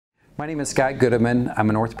My name is Gudeman. I'm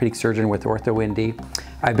an orthopedic surgeon with OrthoIndy.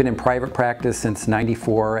 I've been in private practice since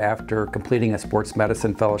 '94 after completing a sports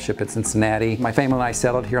medicine fellowship at Cincinnati. My family and I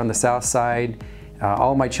settled here on the south side.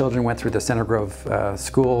 All my children went through the Center Grove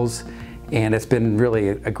schools, and it's been really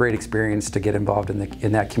a great experience to get involved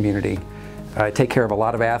in that community. I take care of a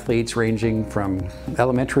lot of athletes ranging from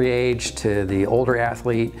elementary age to the older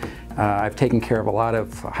athlete. I've taken care of a lot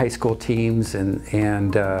of high school teams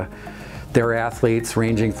and their athletes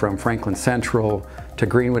ranging from Franklin Central to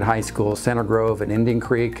Greenwood High School, Center Grove, and Indian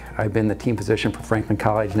Creek. I've been the team physician for Franklin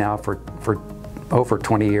College now for over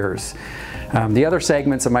 20 years. The other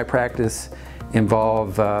segments of my practice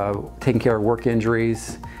involve taking care of work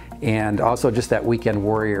injuries and also just that weekend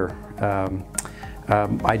warrior.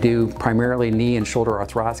 I do primarily knee and shoulder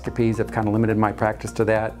arthroscopies. I've kind of limited my practice to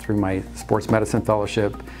that through my sports medicine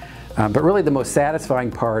fellowship. But really the most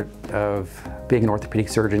satisfying part of being an orthopedic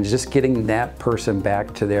surgeon is just getting that person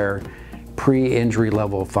back to their pre-injury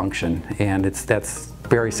level of function, and that's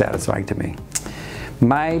very satisfying to me.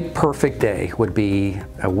 My perfect day would be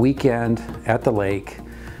a weekend at the lake,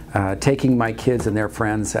 taking my kids and their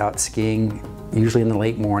friends out skiing, usually in the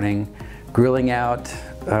late morning, grilling out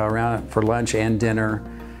around for lunch and dinner,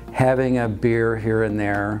 having a beer here and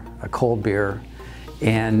there, a cold beer,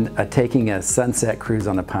 and taking a sunset cruise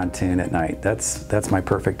on the pontoon at night. That's my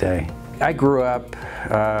perfect day. I grew up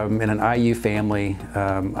in an IU family.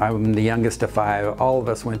 I'm the youngest of 5. All of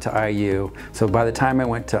us went to IU. So by the time I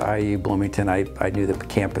went to IU Bloomington, I knew the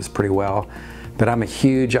campus pretty well. But I'm a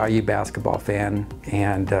huge IU basketball fan,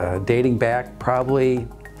 and dating back probably,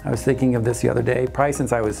 I was thinking of this the other day, probably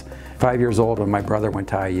since I was 5 years old when my brother went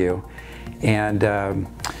to IU. And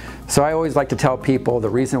so I always like to tell people the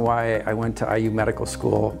reason why I went to IU Medical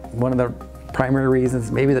School, one of the primary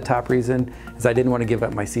reasons, maybe the top reason, is I didn't want to give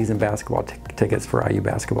up my season basketball tickets for IU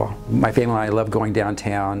basketball. My family and I love going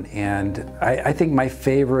downtown, and I think my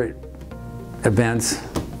favorite events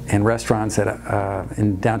and restaurants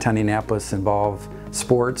in downtown Indianapolis involve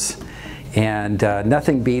sports, and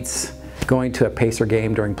nothing beats going to a Pacer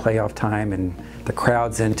game during playoff time and the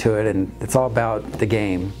crowd's into it, and it's all about the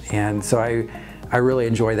game. And so I really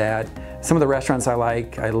enjoy that. Some of the restaurants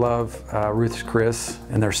I love Ruth's Chris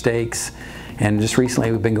and their steaks, and just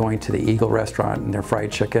recently we've been going to the Eagle restaurant and their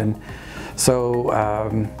fried chicken. So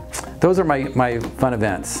those are my fun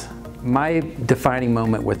events. My defining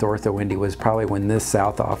moment with OrthoIndy was probably when this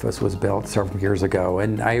South office was built several years ago,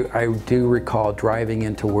 and I do recall driving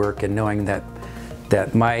into work and knowing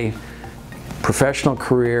that my professional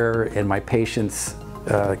career and my patients'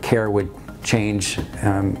 care would change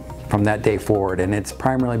from that day forward, and it's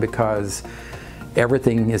primarily because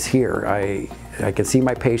everything is here. I can see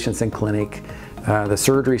my patients in clinic. The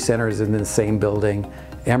surgery center is in the same building.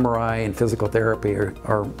 MRI and physical therapy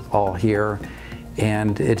are all here,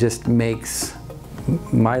 and it just makes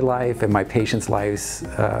my life and my patients' lives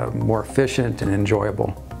more efficient and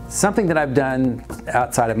enjoyable. Something that I've done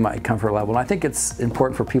outside of my comfort level, and I think it's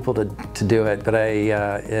important for people to do it, but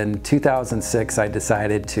in 2006 I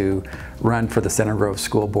decided to run for the Center Grove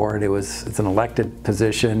School Board. It's an elected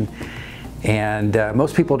position, and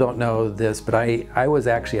most people don't know this, but I was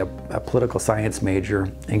actually a political science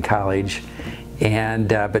major in college, and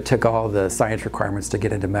but took all the science requirements to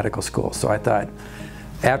get into medical school. So I thought,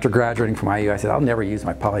 after graduating from IU, I said, I'll never use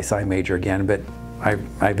my poli-sci major again, but I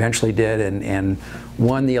eventually did, and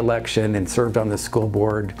won the election and served on the school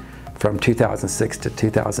board from 2006 to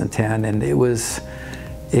 2010, and it was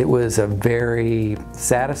a very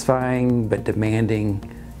satisfying but demanding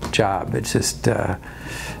job. It's just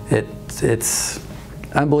it's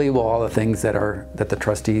unbelievable, all the things that the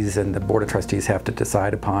trustees and the board of trustees have to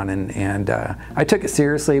decide upon, and I took it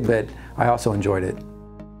seriously, but I also enjoyed it.